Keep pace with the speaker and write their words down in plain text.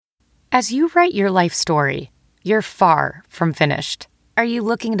As you write your life story, you're far from finished. Are you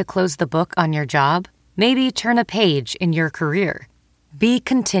looking to close the book on your job? Maybe turn a page in your career? Be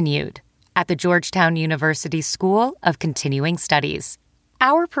continued at the Georgetown University School of Continuing Studies.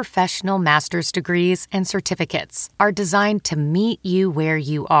 Our professional master's degrees and certificates are designed to meet you where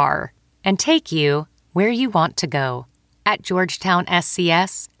you are and take you where you want to go. At Georgetown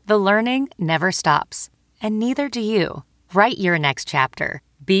SCS, the learning never stops, and neither do you. Write your next chapter.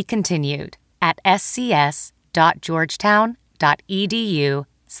 Be continued at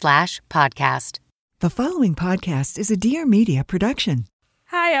scs.georgetown.edu/podcast. The following podcast is a Dear Media production.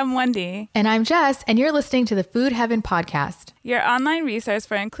 Hi, I'm Wendy. And I'm Jess, and you're listening to the Food Heaven Podcast, your online resource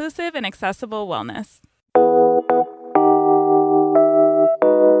for inclusive and accessible wellness.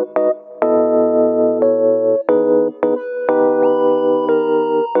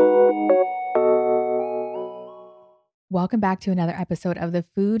 Welcome back to another episode of the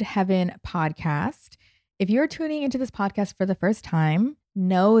Food Heaven Podcast. If you're tuning into this podcast for the first time,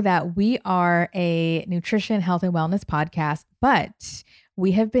 know that we are a nutrition, health, and wellness podcast, but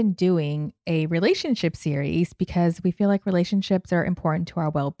we have been doing a relationship series because we feel like relationships are important to our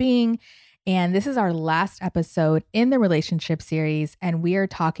well-being. And this is our last episode in the relationship series, and we are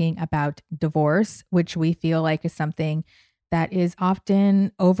talking about divorce, which we feel like is something that is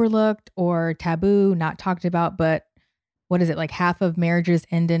often overlooked or taboo, not talked about, but what is it, like half of marriages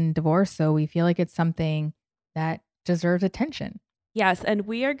end in divorce? So we feel like it's something that deserves attention. Yes, and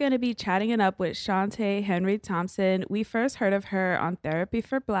we are going to be chatting it up with Shantae Henry Thompson. We first heard of her on Therapy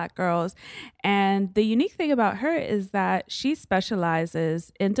for Black Girls. And the unique thing about her is that she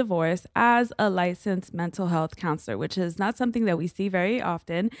specializes in divorce as a licensed mental health counselor, which is not something that we see very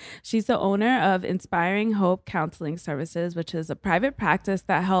often. She's the owner of Inspiring Hope Counseling Services, which is a private practice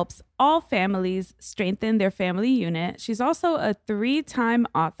that helps all families strengthen their family unit. She's also a 3-time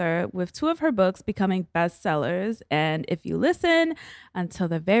author, with 2 of her books becoming bestsellers. And if you listen until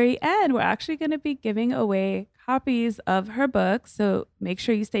the very end, we're actually going to be giving away copies of her books. So make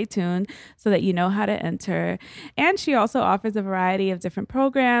sure you stay tuned so that you know how to enter. And she also offers a variety of different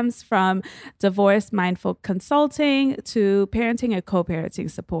programs, from divorce mindful consulting to parenting and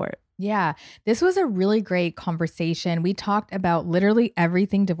co-parenting support. Yeah, this was a really great conversation. We talked about literally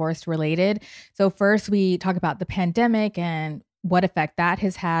everything divorce related. So first we talk about the pandemic and what effect that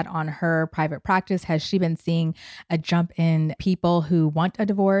has had on her private practice. Has she been seeing a jump in people who want a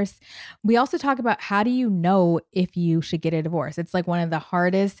divorce? We also talk about, how do you know if you should get a divorce? It's like one of the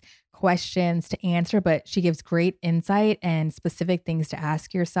hardest questions to answer, but she gives great insight and specific things to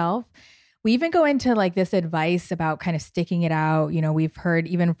ask yourself. We even go into like this advice about kind of sticking it out. You know, we've heard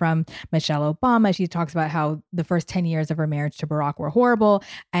even from Michelle Obama. She talks about how the first 10 years of her marriage to Barack were horrible.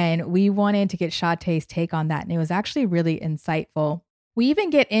 And we wanted to get Shantae's take on that. And it was actually really insightful. We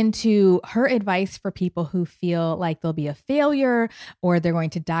even get into her advice for people who feel like they'll be a failure or they're going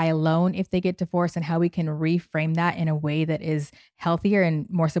to die alone if they get divorced, and how we can reframe that in a way that is healthier and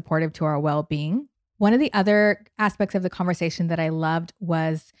more supportive to our well-being. One of the other aspects of the conversation that I loved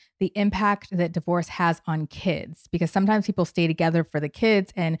was the impact that divorce has on kids, because sometimes people stay together for the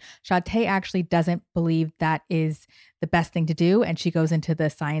kids, and Shantae actually doesn't believe that is the best thing to do. And she goes into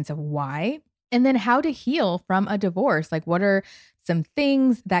the science of why. And then how to heal from a divorce. Like, what are some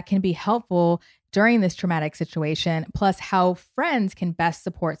things that can be helpful during this traumatic situation, plus how friends can best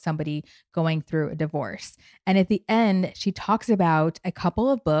support somebody going through a divorce. And at the end, she talks about a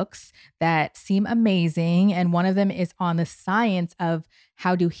couple of books that seem amazing. And one of them is on the science of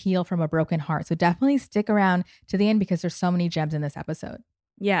how to heal from a broken heart. So definitely stick around to the end, because there's so many gems in this episode.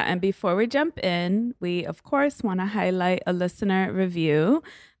 Yeah, and before we jump in, we, of course, want to highlight a listener review.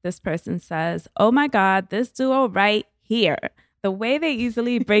 This person says, "Oh my God, this duo right here. The way they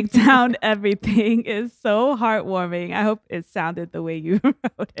easily break down everything is so heartwarming." I hope it sounded the way you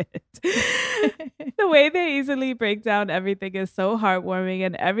wrote it. The way they easily break down everything is so heartwarming,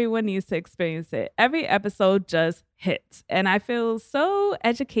 and everyone needs to experience it. Every episode just hits. And I feel so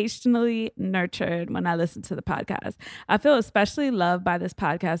educationally nurtured when I listen to the podcast. I feel especially loved by this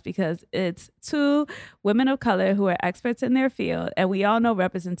podcast because it's 2 women of color who are experts in their field, and we all know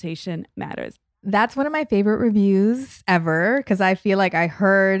representation matters. That's one of my favorite reviews ever, because I feel like I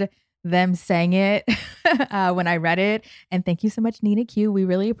heard them saying it when I read it. And thank you so much, Nina Q. We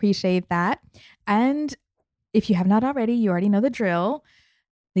really appreciate that. And if you have not already, you already know the drill.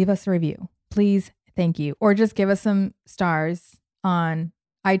 Leave us a review, please. Thank you. Or just give us some stars on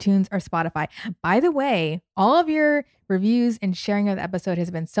iTunes or Spotify. By the way, all of your reviews and sharing of the episode has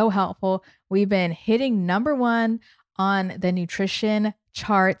been so helpful. We've been hitting #1 on the nutrition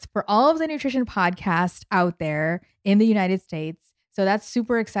charts for all of the nutrition podcasts out there in the United States. So that's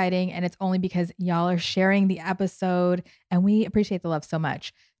super exciting. And it's only because y'all are sharing the episode and we appreciate the love so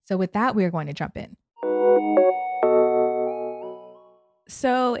much. So with that, we are going to jump in.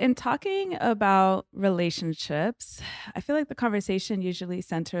 So, in talking about relationships, I feel like the conversation usually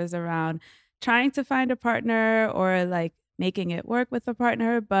centers around trying to find a partner or like making it work with a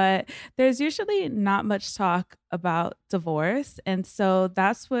partner, but there's usually not much talk about divorce. And so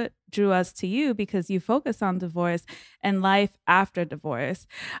that's what drew us to you because you focus on divorce and life after divorce.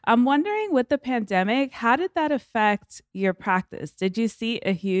 I'm wondering, with the pandemic, how did that affect your practice? Did you see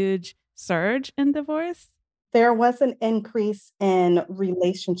a huge surge in divorce? There was an increase in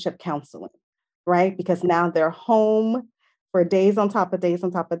relationship counseling, right? Because now they're home for days on top of days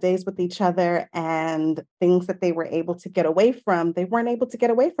on top of days with each other, and things that they were able to get away from, they weren't able to get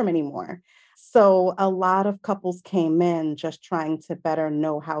away from anymore. So a lot of couples came in just trying to better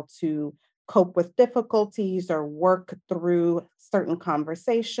know how to cope with difficulties or work through certain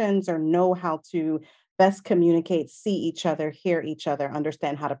conversations or know how to best communicate, see each other, hear each other,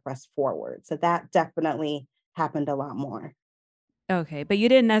 understand how to press forward. So that definitely happened a lot more. Okay, but you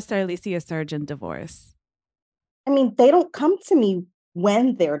didn't necessarily see a surge in divorce. I mean, they don't come to me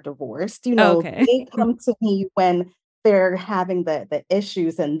when they're divorced, Okay. they come to me when they're having the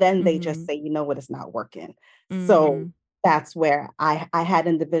issues, and then they just Mhm. say, you know what, it's not working. So Mm. that's where I had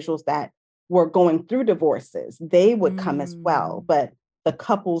individuals that were going through divorces. They would come as well, Mm. but the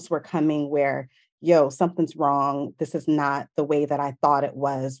couples were coming where, yo, something's wrong. This is not the way that I thought it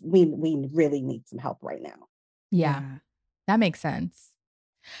was. We really need some help right now. Yeah, Yeah. that makes sense.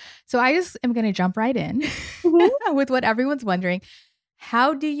 So I just am going to jump right in Mhm. with what everyone's wondering.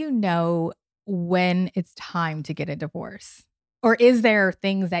 How do you know when it's time to get a divorce? Or is there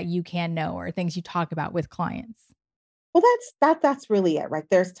things that you can know or things you talk about with clients? Well, that's really it, right?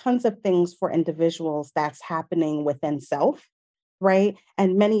 There's tons of things for individuals that's happening within self, right?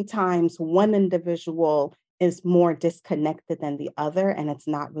 And many times one individual is more disconnected than the other, and it's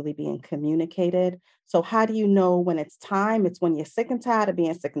not really being communicated. So how do you know when it's time? It's when you're sick and tired of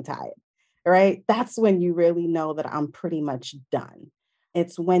being sick and tired, right? That's when you really know that I'm pretty much done.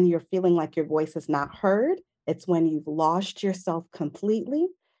 It's when you're feeling like your voice is not heard. It's when you've lost yourself completely.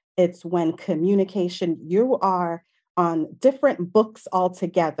 It's when communication, you are on different books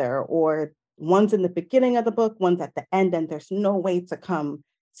altogether, or one's in the beginning of the book, one's at the end, and there's no way to come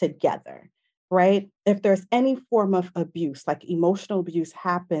together, right? If there's any form of abuse, like emotional abuse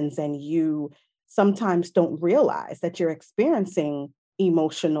happens, and you sometimes don't realize that you're experiencing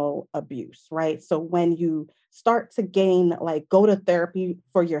emotional abuse, right? So when you start to gain, like go to therapy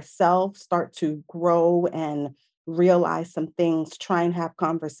for yourself, start to grow and realize some things, try and have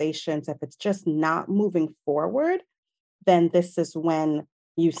conversations. If it's just not moving forward, then this is when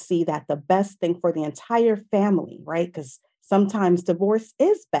you see that the best thing for the entire family, right? Because sometimes divorce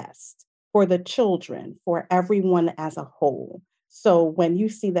is best for the children, for everyone as a whole. So when you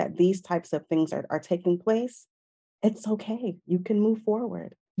see that these types of things are taking place, it's okay. You can move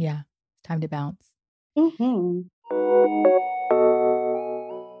forward. Yeah, it's time to bounce. Mhm.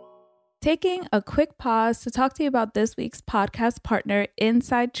 Taking a quick pause to talk to you about this week's podcast partner,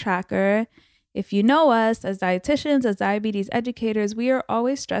 Inside Tracker. If you know us as dietitians, as diabetes educators, we are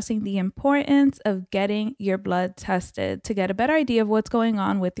always stressing the importance of getting your blood tested to get a better idea of what's going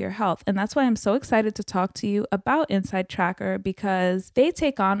on with your health. And that's why I'm so excited to talk to you about Inside Tracker, because they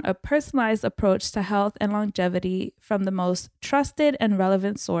take on a personalized approach to health and longevity from the most trusted and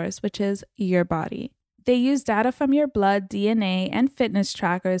relevant source, which is your body. They use data from your blood, DNA, and fitness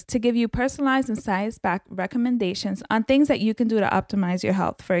trackers to give you personalized and science-backed recommendations on things that you can do to optimize your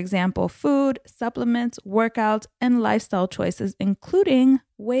health. For example, food, supplements, workouts, and lifestyle choices, including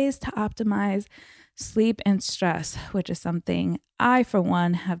ways to optimize sleep and stress, which is something I, for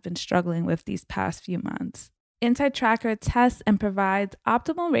one, have been struggling with these past few months. Inside Tracker tests and provides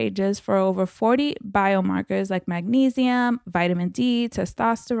optimal ranges for over 40 biomarkers like magnesium, vitamin D,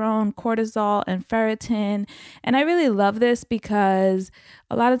 testosterone, cortisol, and ferritin. And I really love this because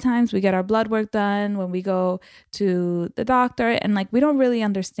a lot of times we get our blood work done when we go to the doctor, and like we don't really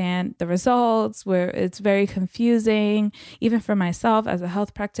understand the results, where it's very confusing, even for myself as a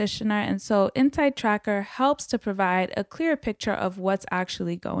health practitioner. And so Inside Tracker helps to provide a clear picture of what's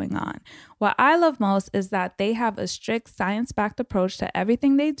actually going on. What I love most is that they have a strict science-backed approach to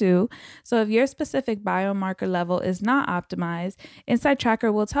everything they do. So if your specific biomarker level is not optimized, Inside Tracker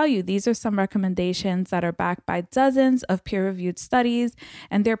will tell you these are some recommendations that are backed by dozens of peer-reviewed studies,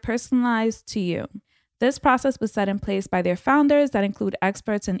 and they're personalized to you. This process was set in place by their founders that include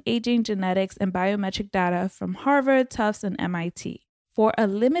experts in aging, genetics, and biometric data from Harvard, Tufts, and MIT. For a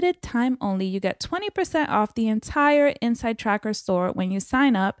limited time only, you get 20% off the entire Inside Tracker store when you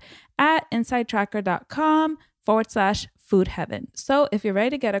sign up at insidetracker.com/food heaven. So if you're ready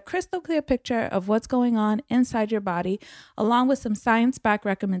to get a crystal clear picture of what's going on inside your body, along with some science-backed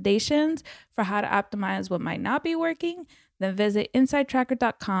recommendations for how to optimize what might not be working, then visit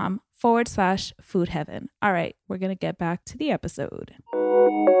insidetracker.com/food heaven. All right, we're going to get back to the episode.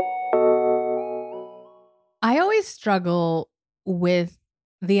 I always struggle with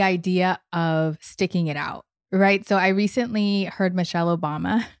the idea of sticking it out, right? So I recently heard Michelle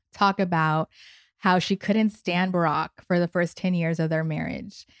Obama talk about how she couldn't stand Barack for the first 10 years of their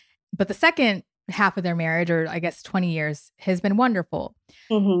marriage. But the second half of their marriage, or I guess 20 years, has been wonderful.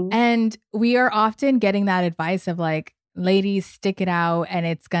 Mm-hmm. And we are often getting that advice of like, ladies, stick it out and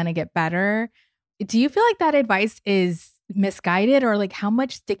it's going to get better. Do you feel like that advice is misguided, or like how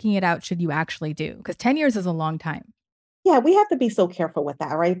much sticking it out should you actually do? Because 10 years is a long time. Yeah, we have to be so careful with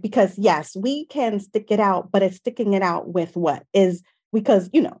that, right? Because yes, we can stick it out, but it's sticking it out with what is, because,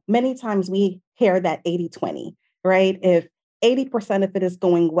 many times we hear that 80-20, right? If 80% of it is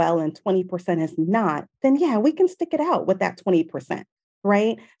going well and 20% is not, then yeah, we can stick it out with that 20%,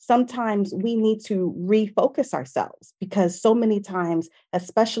 right? Sometimes we need to refocus ourselves because so many times,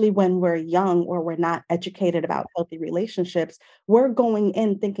 especially when we're young or we're not educated about healthy relationships, we're going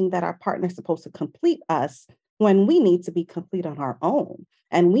in thinking that our partner's supposed to complete us when we need to be complete on our own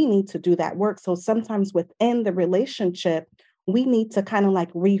and we need to do that work. So sometimes within the relationship, we need to kind of like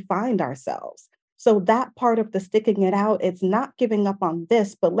refine ourselves. So that part of the sticking it out, it's not giving up on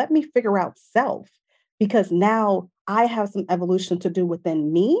this, but let me figure out self, because now I have some evolution to do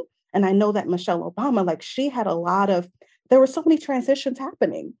within me. And I know that Michelle Obama, like she had there were so many transitions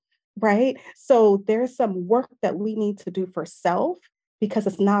happening, right? So there's some work that we need to do for self because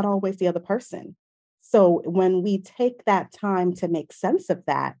it's not always the other person. So when we take that time to make sense of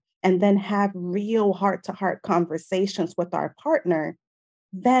that and then have real heart-to-heart conversations with our partner,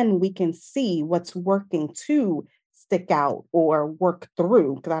 then we can see what's working to stick out or work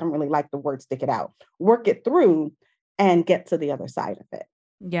through, because I don't really like the word stick it out, work it through and get to the other side of it.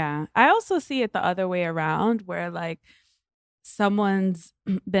 Yeah. I also see it the other way around where like someone's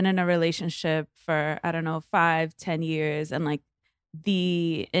been in a relationship for, I don't know, 5-10 years. And like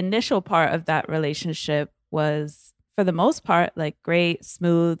the initial part of that relationship was, for the most part, like great,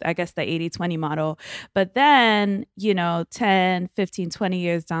 smooth, I guess the 80-20 model. But then, 10, 15, 20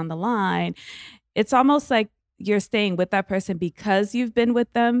 years down the line, it's almost like you're staying with that person because you've been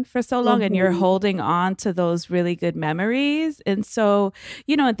with them for so long and you're holding on to those really good memories. And so,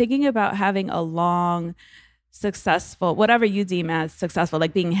 and thinking about having a long, successful, whatever you deem as successful,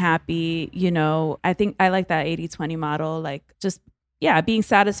 like being happy, I think I like that 80-20 model, like just, being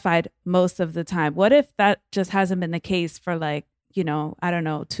satisfied most of the time. What if that just hasn't been the case for like, I don't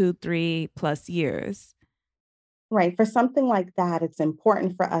know, 2-3+ years? Right. For something like that, it's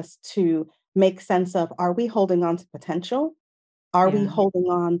important for us to make sense of, are we holding on to potential? Are we holding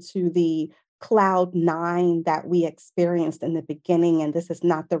on to the cloud nine that we experienced in the beginning? And this is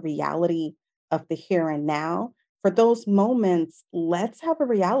not the reality of the here and now. For those moments, let's have a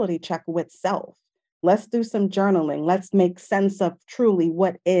reality check with self. Let's do some journaling. Let's make sense of truly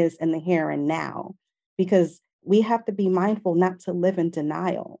what is in the here and now, because we have to be mindful not to live in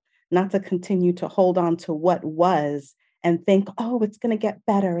denial, not to continue to hold on to what was and think, oh, it's going to get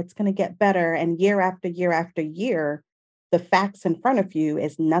better. It's going to get better. And year after year after year, the facts in front of you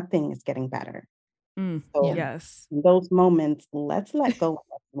is nothing is getting better. So yes. in those moments, let's let go and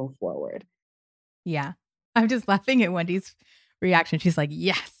let's move forward. Yeah. I'm just laughing at Wendy's reaction. She's like,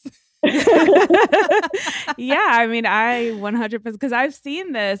 yes. Yeah. I mean, I 100%, because I've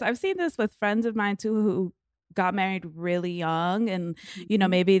seen this with friends of mine too, who got married really young and,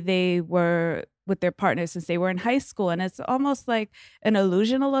 maybe they were with their partners since they were in high school. And it's almost like an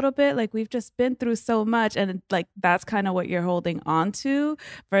illusion a little bit. Like we've just been through so much. And like, that's kind of what you're holding on to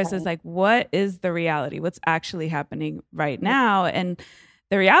versus like, what is the reality? What's actually happening right now? And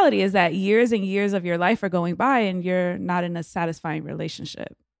the reality is that years and years of your life are going by and you're not in a satisfying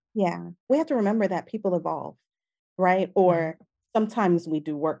relationship. Yeah. We have to remember that people evolve, right? Or sometimes we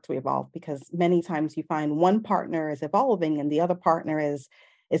do work to evolve, because many times you find one partner is evolving and the other partner is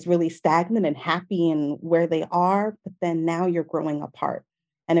really stagnant and happy in where they are, but then now you're growing apart.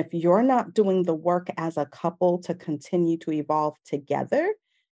 And if you're not doing the work as a couple to continue to evolve together,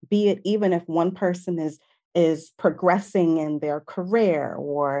 be it even if one person is progressing in their career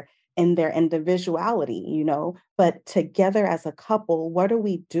or in their individuality, but together as a couple, what are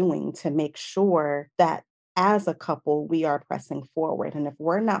we doing to make sure that as a couple, we are pressing forward? And if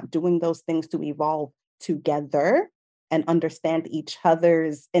we're not doing those things to evolve together and understand each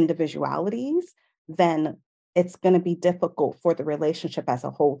other's individualities, then it's going to be difficult for the relationship as a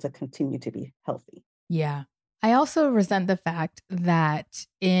whole to continue to be healthy. Yeah. I also resent the fact that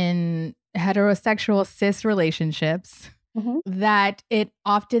in heterosexual cis relationships, Mhm. that it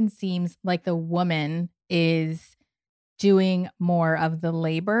often seems like the woman is doing more of the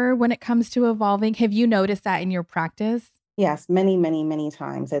labor when it comes to evolving. Have you noticed that in your practice? Yes, many, many, many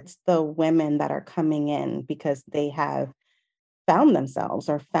times it's the women that are coming in because they have found themselves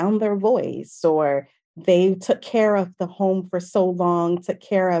or found their voice, or they took care of the home for so long, took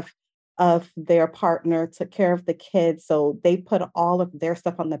care of their partner, took care of the kids. So they put all of their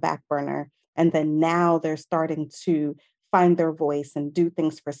stuff on the back burner. And then now they're starting to find their voice and do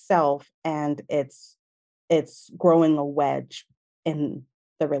things for self. And it's growing a wedge in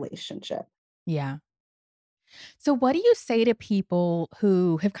the relationship. Yeah. So, what do you say to people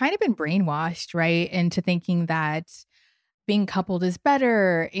who have kind of been brainwashed, right, into thinking that being coupled is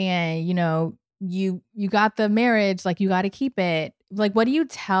better and, you got the marriage, like you got to keep it. Like, what do you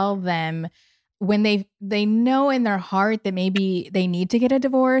tell them when they know in their heart that maybe they need to get a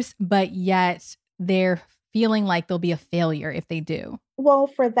divorce, but yet they're feeling like they'll be a failure if they do? Well,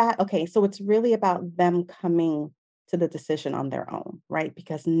 for that, okay, so it's really about them coming to the decision on their own, right?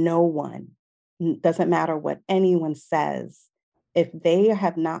 Because no one, doesn't matter what anyone says, if they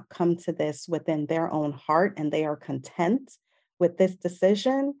have not come to this within their own heart and they are content with this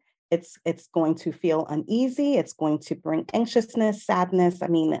decision, it's going to feel uneasy, it's going to bring anxiousness, sadness. I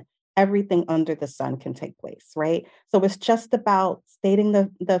mean, everything under the sun can take place, right? So it's just about stating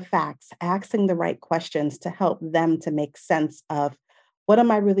the facts, asking the right questions to help them to make sense of what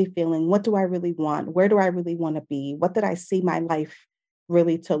am I really feeling? What do I really want? Where do I really want to be? What did I see my life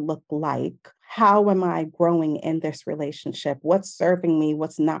really to look like? How am I growing in this relationship? What's serving me?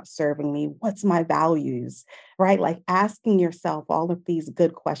 What's not serving me? What's my values? Right? Like asking yourself all of these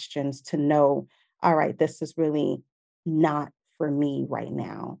good questions to know, all right, this is really not for me right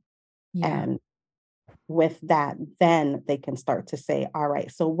now. Yeah. And with that, then they can start to say, all right,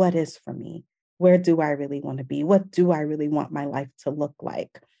 so what is for me? Where do I really want to be? What do I really want my life to look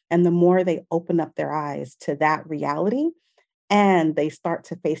like? And the more they open up their eyes to that reality and they start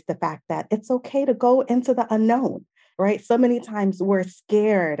to face the fact that it's okay to go into the unknown, right? So many times we're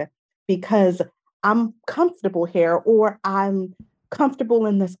scared because I'm comfortable here or I'm comfortable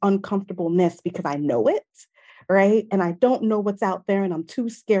in this uncomfortableness because I know it, right? And I don't know what's out there and I'm too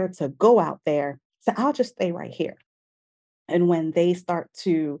scared to go out there. So I'll just stay right here. And when they start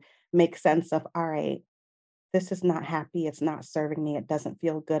to make sense of, all right, this is not happy. It's not serving me. It doesn't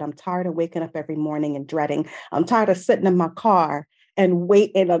feel good. I'm tired of waking up every morning and dreading. I'm tired of sitting in my car and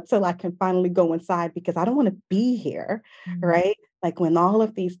waiting until I can finally go inside because I don't want to be here. Mm. Right. Like when all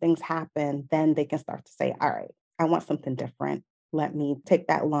of these things happen, then they can start to say, all right, I want something different. Let me take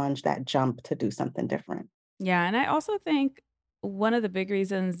that lunge, that jump to do something different. Yeah. And I also think one of the big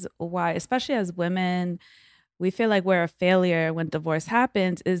reasons why, especially as women, we feel like we're a failure when divorce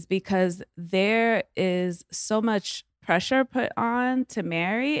happens is because there is so much pressure put on to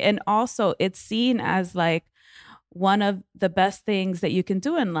marry. And also, it's seen as like one of the best things that you can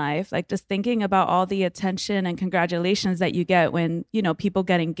do in life. Like just thinking about all the attention and congratulations that you get when, people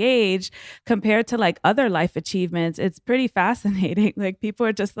get engaged compared to like other life achievements. It's pretty fascinating. Like people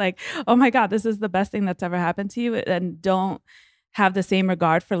are just like, oh my God, this is the best thing that's ever happened to you. And don't have the same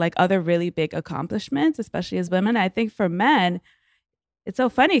regard for like other really big accomplishments, especially as women. I think for men, it's so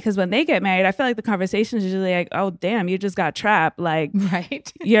funny because when they get married, I feel like the conversation is usually like, oh, damn, you just got trapped. Like,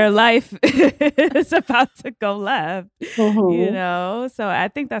 Right. your life is about to go left, Mhm. So I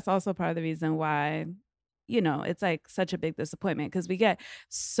think that's also part of the reason why, it's like such a big disappointment because we get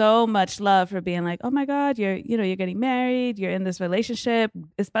so much love for being like, oh my God, you're getting married, you're in this relationship,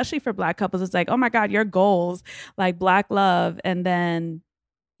 especially for Black couples. It's like, oh my God, your goals, like Black love. And then,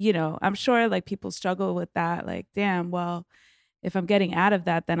 I'm sure like people struggle with that. Like, damn, well, if I'm getting out of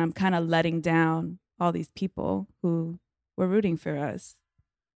that, then I'm kind of letting down all these people who were rooting for us.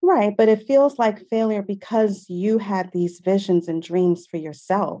 Right. But it feels like failure because you had these visions and dreams for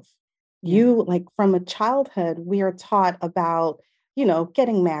yourself. Yeah. You, like from a childhood, we are taught about,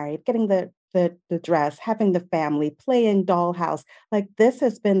 getting married, getting the dress, having the family, playing dollhouse. Like this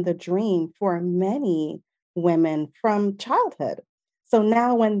has been the dream for many women from childhood. So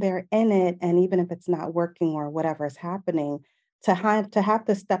now when they're in it, and even if it's not working or whatever is happening, to have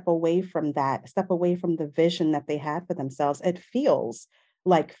to step away from that, step away from the vision that they had for themselves, it feels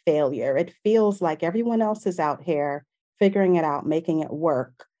like failure. It feels like everyone else is out here figuring it out, making it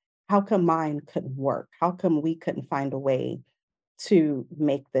work. How come mine couldn't work? How come we couldn't find a way to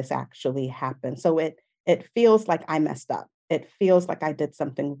make this actually happen? So it feels like I messed up. It feels like I did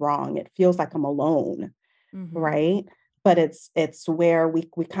something wrong. It feels like I'm alone, Mm-hmm. right? But it's where we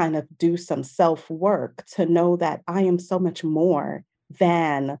kind of do some self-work to know that I am so much more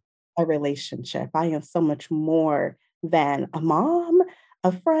than a relationship. I am so much more than a mom,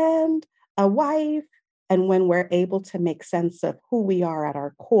 a friend, a wife. And when we're able to make sense of who we are at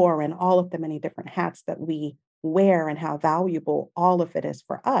our core and all of the many different hats that we wear and how valuable all of it is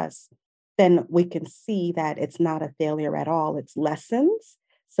for us, then we can see that it's not a failure at all. It's lessons.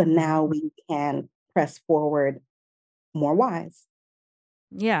 So now Mm-hmm. we can press forward more wise.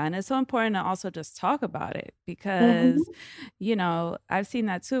 Yeah, and it's so important to also just talk about it because, Mhm. I've seen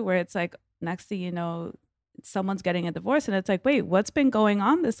that too, where it's like next thing you know, someone's getting a divorce and it's like, wait, what's been going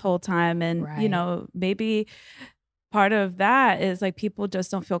on this whole time? And, Right. maybe part of that is like people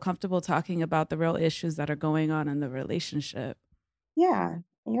just don't feel comfortable talking about the real issues that are going on in the relationship. Yeah,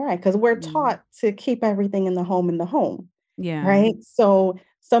 you're right. Because we're Mm. taught to keep everything in the home, Yeah. right? So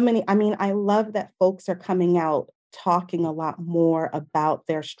many, I mean, I love that folks are coming out talking a lot more about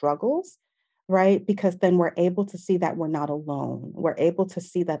their struggles, right? Because then we're able to see that we're not alone. We're able to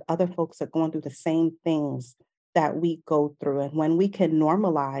see that other folks are going through the same things that we go through. And when we can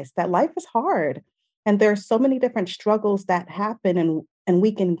normalize that life is hard and there's so many different struggles that happen, and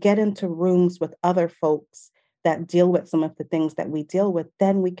we can get into rooms with other folks that deal with some of the things that we deal with,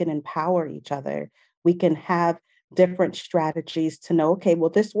 then we can empower each other. We can have different strategies to know, okay, well,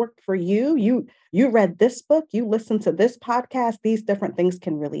 this worked for you. You read this book, you listened to this podcast. These different things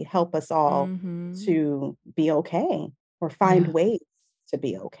can really help us all Mm-hmm. to be okay or find Yeah, ways to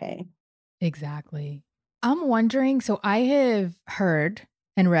be okay. exactly. I'm wondering, so I have heard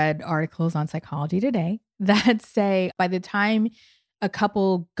and read articles on Psychology Today that say by the time a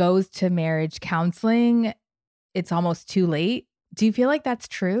couple goes to marriage counseling, it's almost too late. Do you feel like that's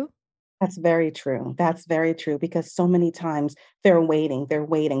true? That's very true. That's very true because so many times they're waiting, they're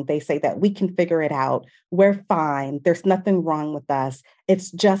waiting. They say that we can figure it out. We're fine. There's nothing wrong with us.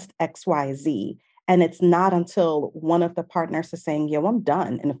 It's just XYZ. And it's not until one of the partners is saying, yo, I'm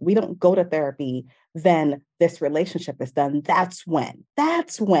done. And if we don't go to therapy, then this relationship is done. That's when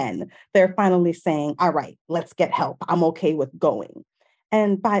they're finally saying, all right, let's get help. I'm okay with going.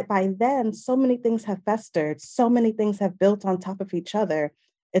 And by then, so many things have festered, so many things have built on top of each other.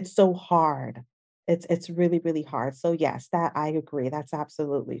 It's so hard. It's really, really hard. So yes, that I agree. That's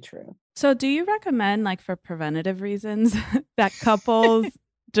absolutely true. So, do you recommend, like, for preventative reasons, that couples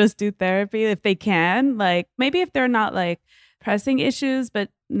just do therapy if they can? Like, maybe if they're not like pressing issues, but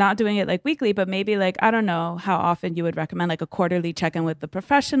not doing it like weekly, but maybe like, I don't know how often you would recommend like a quarterly check in with the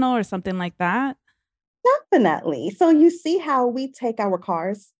professional or something like that. Definitely. So you see how we take our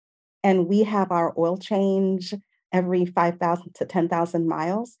cars and we have our oil change every 5,000 to 10,000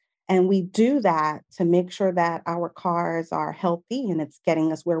 miles. And we do that to make sure that our cars are healthy and it's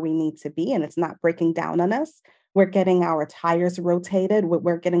getting us where we need to be and it's not breaking down on us. We're getting our tires rotated,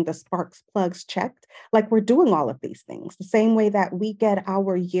 we're getting the sparks plugs checked. Like we're doing all of these things the same way that we get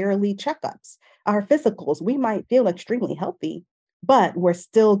our yearly checkups, our physicals. We might feel extremely healthy, but we're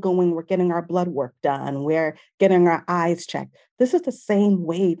still going, we're getting our blood work done, we're getting our eyes checked. This is the same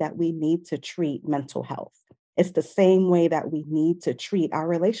way that we need to treat mental health. It's the same way that we need to treat our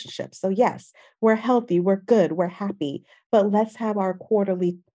relationships. So, yes, we're healthy, we're good, we're happy, but let's have our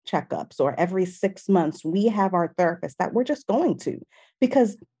quarterly checkups or every 6 months. We have our therapist that we're just going to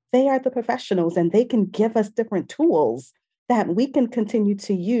because they are the professionals and they can give us different tools that we can continue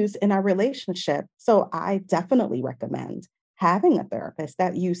to use in our relationship. So, I definitely recommend having a therapist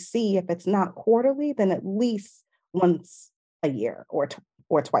that you see if it's not quarterly, then at least once a year or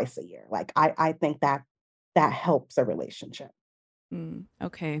twice a year. Like I think that that helps a relationship.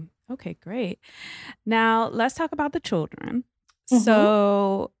 Okay. Okay, great. Now let's talk about the children. Mhm.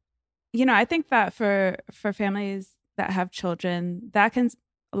 So, I think that for families that have children, that can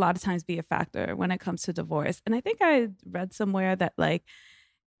a lot of times be a factor when it comes to divorce. And I think I read somewhere that like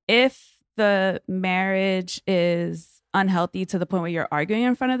if the marriage is unhealthy to the point where you're arguing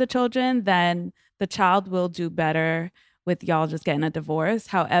in front of the children, then the child will do better with y'all just getting a divorce.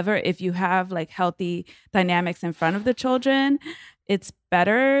 However, if you have like healthy dynamics in front of the children, it's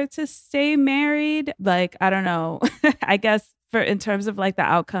better to stay married. Like, I don't know. I guess for in terms of like the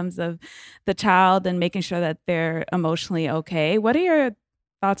outcomes of the child and making sure that they're emotionally okay. What are your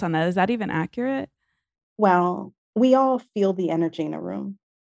thoughts on that? Is that even accurate? Well, we all feel the energy in a room,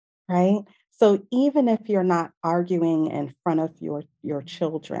 right? So even if you're not arguing in front of your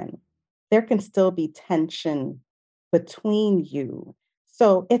children, there can still be tension between you.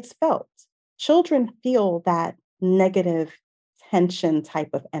 So it's felt. Children feel that negative tension type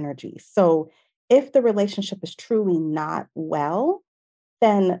of energy. So If the relationship is truly not well,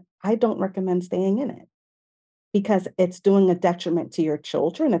 then I don't recommend staying in it because it's doing a detriment to your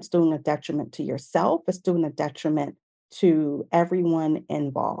children. It's doing a detriment to yourself. It's doing a detriment to everyone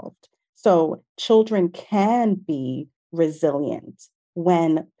involved. So children can be resilient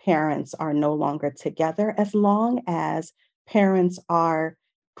when parents are no longer together, as long as parents are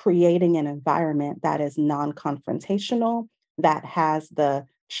creating an environment that is non-confrontational, that has the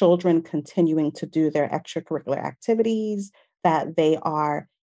children continuing to do their extracurricular activities, that they are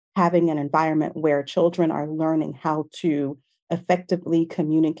having an environment where children are learning how to effectively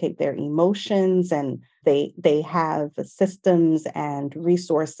communicate their emotions, and they have systems and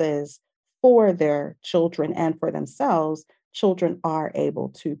resources for their children and for themselves. Children are able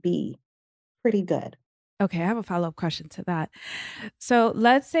to be pretty good. Okay, I have a follow-up question to that. So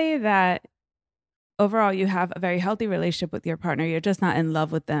let's say that overall you have a very healthy relationship with your partner. You're just not in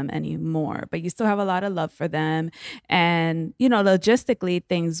love with them anymore, but you still have a lot of love for them. And, logistically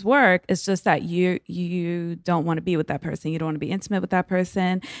things work. It's just that you don't want to be with that person. You don't want to be intimate with that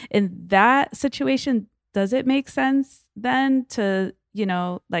person. In that situation, does it make sense then to,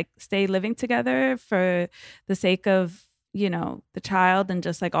 like stay living together for the sake of, the child and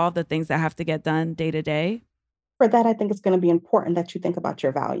just like all the things that have to get done day to day? For that, I think it's going to be important that you think about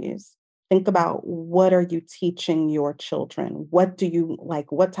your values. Think about, what are you teaching your children? What do you like?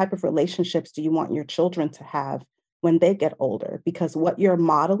 What type of relationships do you want your children to have when they get older? Because what you're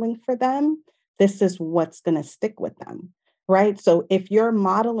modeling for them, this is what's going to stick with them, right? So if you're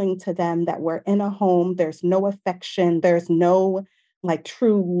modeling to them that we're in a home, there's no affection, there's no like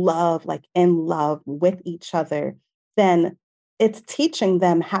true love, like in love with each other, then it's teaching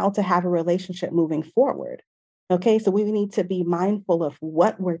them how to have a relationship moving forward. Okay, so we need to be mindful of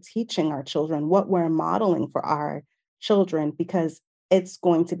what we're teaching our children, what we're modeling for our children, because it's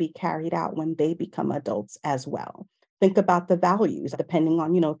going to be carried out when they become adults as well. Think about the values, depending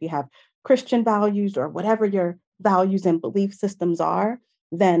on, if you have Christian values or whatever your values and belief systems are,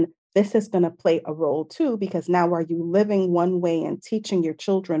 then this is going to play a role too, because now are you living one way and teaching your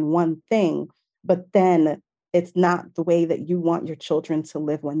children one thing, but then it's not the way that you want your children to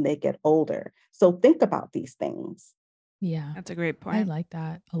live when they get older. So think about these things. Yeah. That's a great I point. like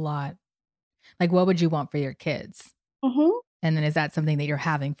that a lot. Like, what would you want for your kids? Mm-hmm. And then is that something that you're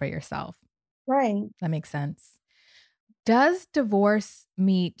having for yourself? Right. That makes sense. Does divorce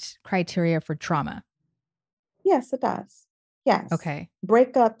meet criteria for trauma? Yes, it does. Yes. Okay.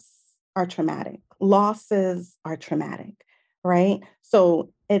 Breakups are traumatic. Losses are traumatic, right?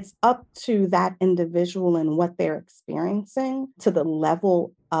 So it's up to that individual and what they're experiencing to the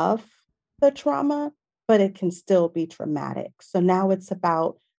level of the trauma, but it can still be traumatic. So now it's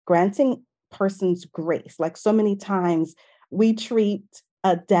about granting persons grace. Like so many times we treat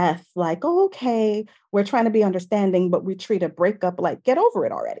a death like, oh, okay, we're trying to be understanding, but we treat a breakup like, get over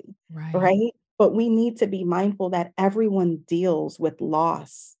it already, right? But we need to be mindful that everyone deals with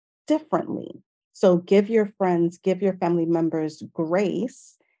loss differently. So give your friends, give your family members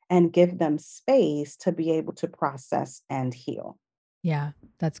grace and give them space to be able to process and heal. Yeah,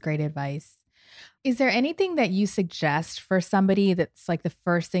 that's great advice. Is there anything that you suggest for somebody that's like the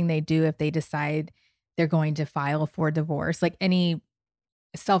first thing they do if they decide they're going to file for divorce? Like any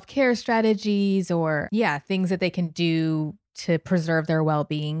self-care strategies or, things that they can do to preserve their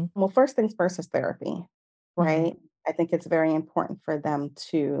well-being? Well, first things first is therapy, Mhm. right? I think it's very important for them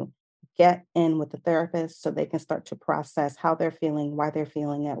to get in with the therapist so they can start to process how they're feeling, why they're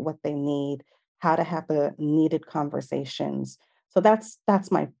feeling it, what they need, how to have the needed conversations. So that's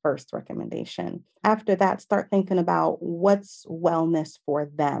my first recommendation. After that, start thinking about what's wellness for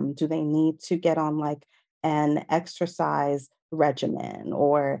them. Do they need to get on like an exercise regimen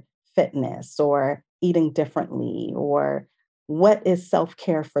or fitness or eating differently, or what is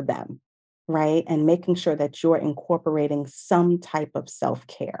self-care for them, right? And making sure that you're incorporating some type of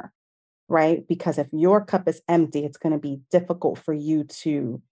self-care, right? Because if your cup is empty, it's going to be difficult for you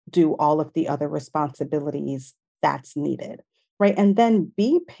to do all of the other responsibilities that's needed, right? And then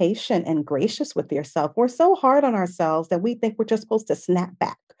be patient and gracious with yourself. We're so hard on ourselves that we think we're just supposed to snap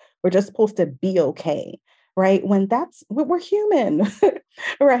back. We're just supposed to be okay, right? When we're human,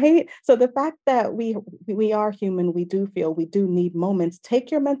 right? So the fact that we are human, we do feel, we do need moments.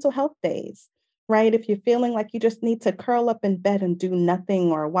 Take your mental health days, right? If you're feeling like you just need to curl up in bed and do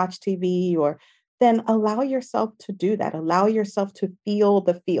nothing or watch TV, or then allow yourself to do that. Allow yourself to feel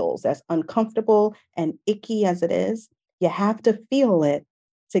the feels, as uncomfortable and icky as it is. You have to feel it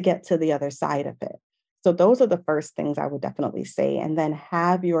to get to the other side of it. So those are the first things I would definitely say. And then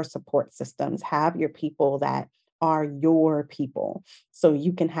have your support systems, have your people that are your people so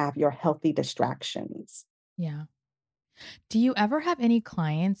you can have your healthy distractions. Yeah. Do you ever have any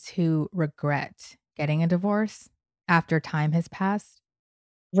clients who regret getting a divorce after time has passed?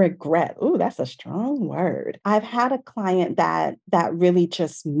 Regret. Ooh, that's a strong word. I've had a client that really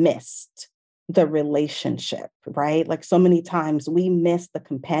just missed the relationship, right? Like so many times we miss the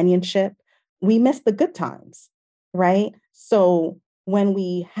companionship, we miss the good times, right? So when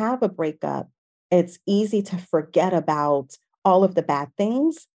we have a breakup, it's easy to forget about all of the bad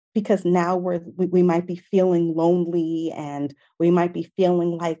things because now we might be feeling lonely and we might be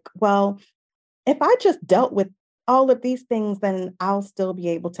feeling like, well, if I just dealt with all of these things, then I'll still be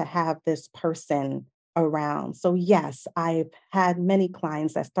able to have this person around. So yes, I've had many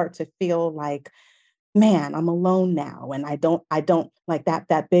clients that start to feel like, man, I'm alone now. And I don't like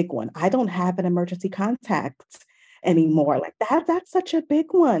that big one. I don't have an emergency contact anymore. Like that's such a big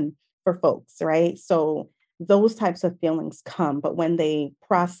one for folks, right? So those types of feelings come, but when they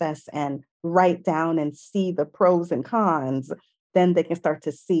process and write down and see the pros and cons, then they can start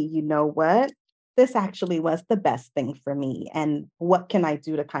to see, you know what? This actually was the best thing for me. And what can I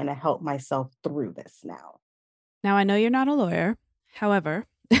do to kind of help myself through this now? Now, I know you're not a lawyer. However,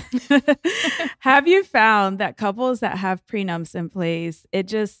 have you found that couples that have prenups in place, it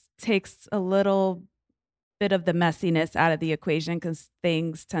just takes a little bit of the messiness out of the equation because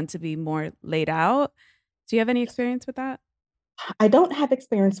things tend to be more laid out? Do you have any experience with that? I don't have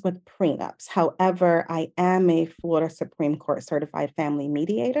experience with prenups. However, I am a Florida Supreme Court certified family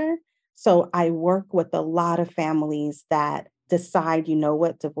mediator. So I work with a lot of families that decide, you know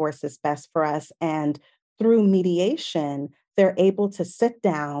what, divorce is best for us. And through mediation, they're able to sit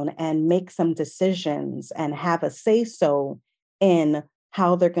down and make some decisions and have a say so in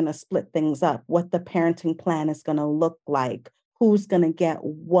how they're going to split things up, what the parenting plan is going to look like, who's going to get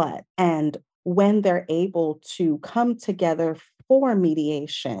what. And when they're able to come together for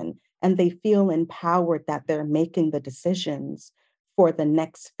mediation and they feel empowered that they're making the decisions for the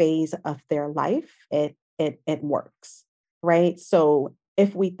next phase of their life, it works, right? So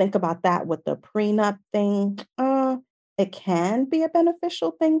if we think about that with the prenup thing, it can be a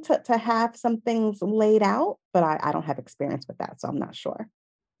beneficial thing to have some things laid out, but I don't have experience with that, so I'm not sure.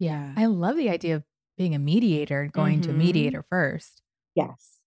 Yeah. I love the idea of being a mediator and going to a Mhm. mediator first.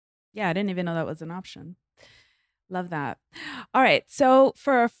 Yes. Yeah, I didn't even know that was an option. Love that. All right. So,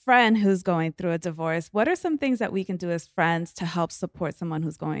 for a friend who's going through a divorce, what are some things that we can do as friends to help support someone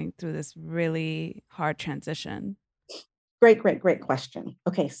who's going through this really hard transition? Great question.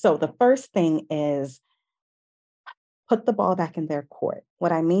 Okay, so the first thing is put the ball back in their court.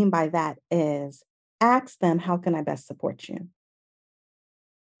 What I mean by that is ask them, how can I best support you?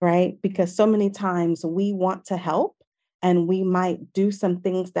 Right? Because so many times we want to help and we might do some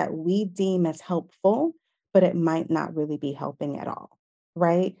things that we deem as helpful, but it might not really be helping at all.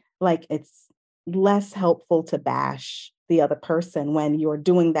 Right? Like it's less helpful to bash the other person when you're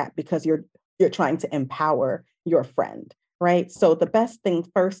doing that because you're trying to empower your friend, right? So the best thing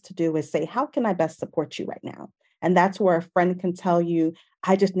first to do is say, how can I best support you right now? And that's where a friend can tell you,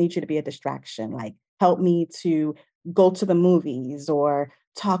 I just need you to be a distraction. Like, help me to go to the movies or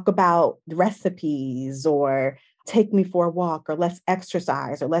talk about recipes or take me for a walk or let's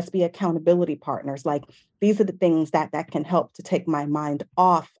exercise or let's be accountability partners. Like these are the things that can help to take my mind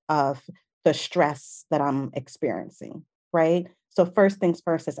off of the stress that I'm experiencing, right? So first things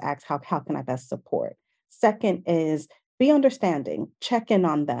first is ask how can I best support? Second is be understanding, check in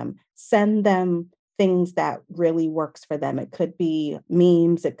on them, send them things that really works for them. It could be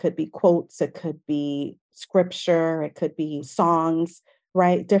memes, it could be quotes, it could be scripture, it could be songs,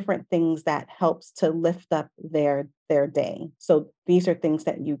 right? Different things that helps to lift up their day. So these are things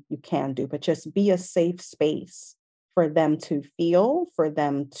that you can do, but just be a safe space for them to feel, for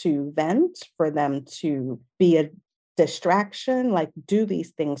them to vent, for them to be a distraction, like do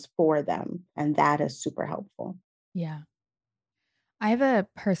these things for them. And that is super helpful. Yeah. I have a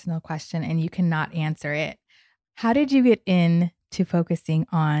personal question and you cannot answer it. How did you get into focusing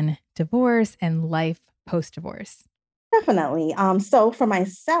on divorce and life post divorce? Definitely. So for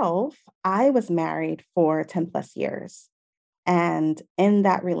myself, I was married for 10 plus years. And in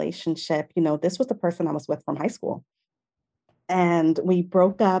that relationship, this was the person I was with from high school. And we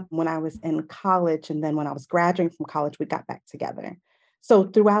broke up when I was in college. And then when I was graduating from college, we got back together. So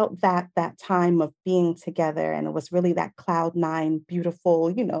throughout that time of being together, and it was really that cloud nine,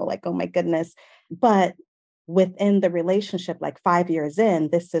 beautiful, like, oh my goodness. But within the relationship, like 5 years in,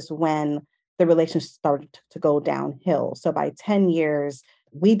 this is when the relationship started to go downhill. So by 10 years,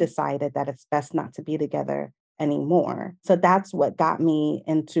 we decided that it's best not to be together anymore. So that's what got me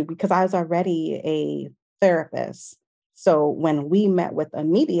into, because I was already a therapist. So when we met with a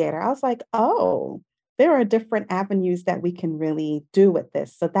mediator, I was like, oh, there are different avenues that we can really do with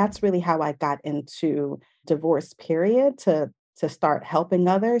this. So that's really how I got into divorce, period, to start helping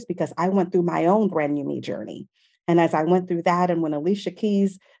others because I went through my own brand new me journey. And as I went through that, and when Alicia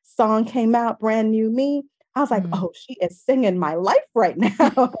Keys' song came out, Brand New Me, I was like, Mm. oh, she is singing my life right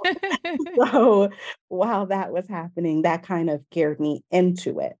now. So while that was happening, that kind of geared me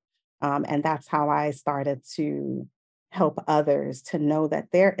into it. And that's how I started to help others to know that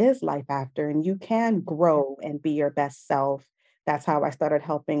there is life after and you can grow and be your best self. That's how I started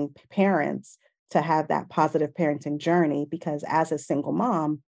helping parents to have that positive parenting journey because as a single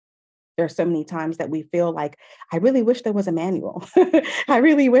mom, there's so many times that we feel like, I really wish there was a manual. I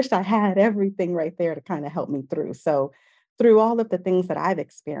really wish I had everything right there to kind of help me through. So, through all of the things that I've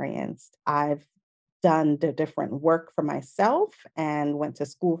experienced, I've done the different work for myself and went to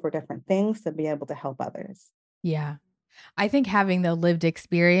school for different things to be able to help others. Yeah. I think having the lived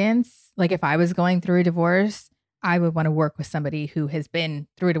experience, like if I was going through a divorce, I would want to work with somebody who has been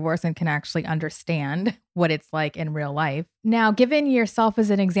through a divorce and can actually understand what it's like in real life. Now, given yourself as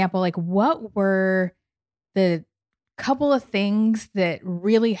an example, like what were the couple of things that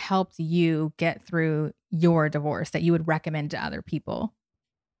really helped you get through your divorce that you would recommend to other people?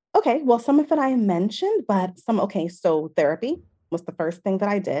 Okay, well, some of it I mentioned, but okay, so therapy was the first thing that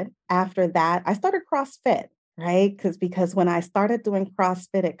I did. After that, I started CrossFit, right? Because when I started doing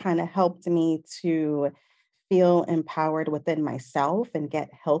CrossFit, it kind of helped me to feel empowered within myself and get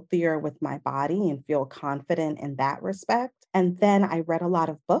healthier with my body and feel confident in that respect. And then I read a lot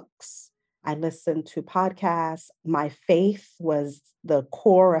of books. I listened to podcasts. My faith was the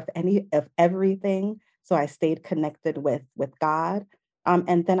core of everything. So I stayed connected with God.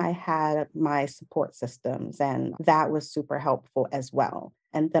 And then I had my support systems, and that was super helpful as well.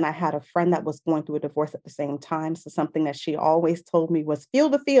 And then I had a friend that was going through a divorce at the same time. So something that she always told me was feel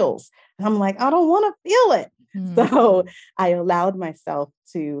the feels. And I'm like, I don't want to feel it. Mm, So I allowed myself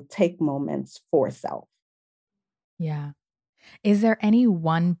to take moments for self. yeah. Is there any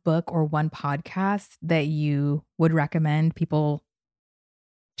one book or one podcast that you would recommend people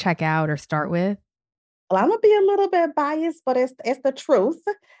check out or start with? Well, I'm gonna be a little bit biased, but it's the truth.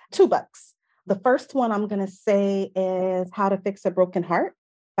 Two books. The first one I'm gonna say is How to Fix a Broken Heart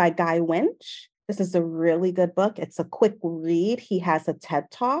by Guy Winch. This is a really good book. It's a quick read. He has a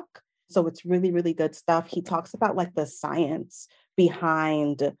TED Talk. So it's really, really good stuff. He talks about like the science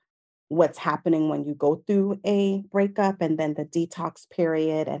behind what's happening when you go through a breakup and then the detox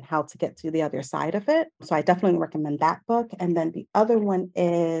period and how to get to the other side of it. So I definitely recommend that book. And then the other one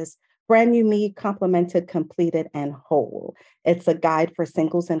is Brand New Me, Complemented, Completed, and Whole. It's a guide for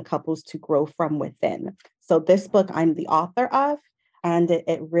singles and couples to grow from within. So this book I'm the author of. And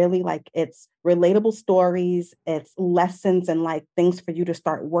it really like it's relatable stories, it's lessons and like things for you to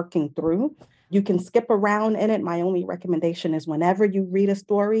start working through. You can skip around in it. My only recommendation is whenever you read a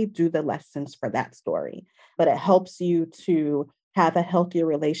story, do the lessons for that story. But it helps you to have a healthier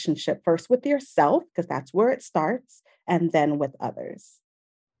relationship first with yourself, because that's where it starts, and then with others.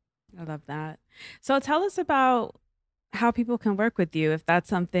 I love that. So tell us about how people can work with you if that's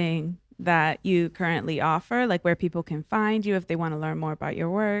something that you currently offer, like where people can find you if they want to learn more about your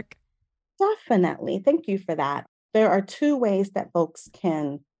work. Definitely. Thank you for that. There are two ways that folks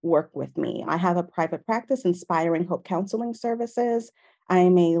can work with me. I have a private practice, Inspiring Hope Counseling Services.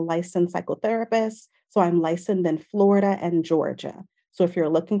 I'm a licensed psychotherapist, so I'm licensed in Florida and Georgia. So if you're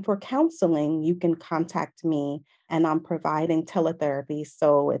looking for counseling, you can contact me and I'm providing teletherapy.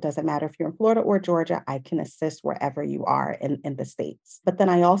 So it doesn't matter if you're in Florida or Georgia, I can assist wherever you are in the States. But then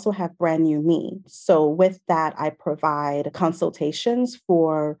I also have Brand New Me. So with that, I provide consultations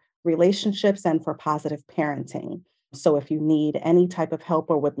for relationships and for positive parenting. So if you need any type of help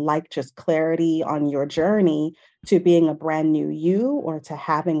or would like just clarity on your journey to being a brand new you or to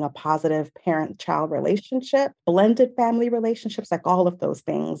having a positive parent-child relationship, blended family relationships, like all of those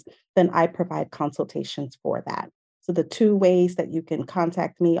things, then I provide consultations for that. So the two ways that you can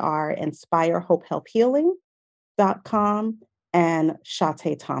contact me are inspirehopehealthhealing.com and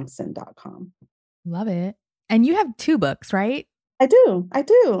shatethompson.com. Love it. And you have two books, right? I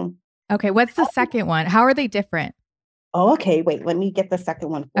do. Okay. What's the second one? How are they different? Oh, okay. Wait, let me get the second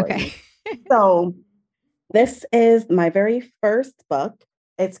one for you. Okay. So, this is my very first book.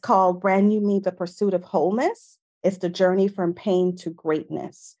 It's called Brand New Me, The Pursuit of Wholeness. It's the journey from pain to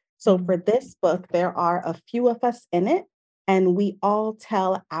greatness. So, for this book, there are a few of us in it, and we all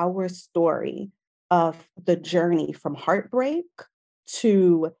tell our story of the journey from heartbreak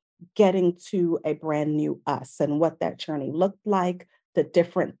to getting to a brand new us and what that journey looked like, the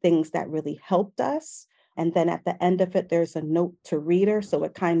different things that really helped us. And then at the end of it, there's a note to reader. So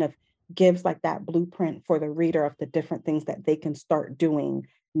it kind of gives like that blueprint for the reader of the different things that they can start doing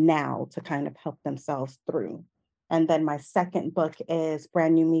now to kind of help themselves through. And then my second book is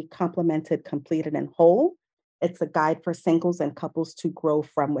Brand New Me, Complemented, Completed, and Whole. It's a guide for singles and couples to grow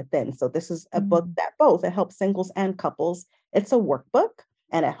from within. So this is a book that it helps singles and couples. It's a workbook,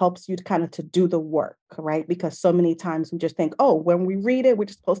 and it helps you to kind of to do the work, right? Because so many times we just think, oh, when we read it, we're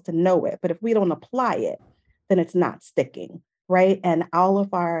just supposed to know it. But if we don't apply it, then it's not sticking, right? And all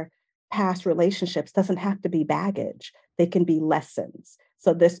of our past relationships doesn't have to be baggage. They can be lessons.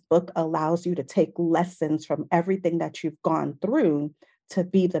 So this book allows you to take lessons from everything that you've gone through to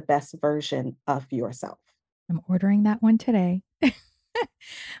be the best version of yourself. I'm ordering that one today.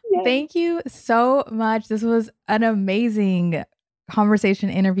 Thank you so much. This was an amazing conversation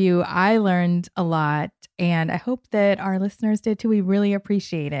interview. I learned a lot, and I hope that our listeners did too. We really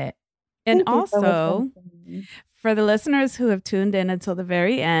appreciate it. And also, for the listeners who have tuned in until the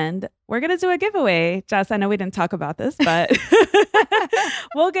very end, we're going to do a giveaway. Jess, I know we didn't talk about this, but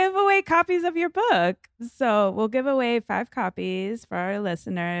we'll give away copies of your book. So we'll give away 5 copies for our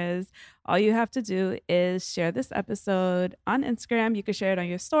listeners. All you have to do is share this episode on Instagram. You can share it on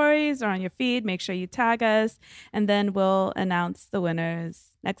your stories or on your feed. Make sure you tag us, and then we'll announce the winners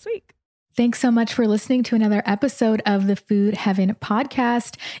next week. Thanks so much for listening to another episode of the Food Heaven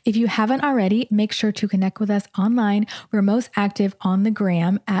podcast. If you haven't already, make sure to connect with us online. We're most active on the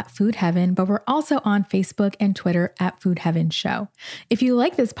gram at Food Heaven, but we're also on Facebook and Twitter at Food Heaven Show. If you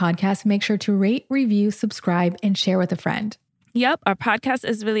like this podcast, make sure to rate, review, subscribe, and share with a friend. Yep, our podcast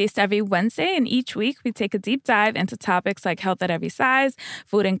is released every Wednesday, and each week we take a deep dive into topics like health at every size,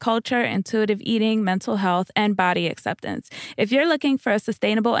 food and culture, intuitive eating, mental health, and body acceptance. If you're looking for a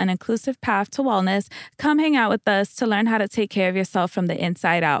sustainable and inclusive path to wellness, come hang out with us to learn how to take care of yourself from the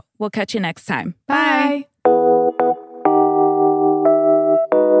inside out. We'll catch you next time. Bye.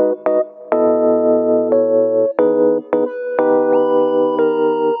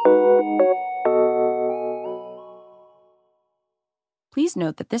 Please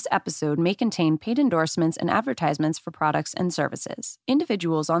note that this episode may contain paid endorsements and advertisements for products and services.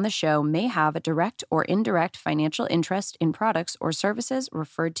 Individuals on the show may have a direct or indirect financial interest in products or services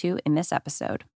referred to in this episode.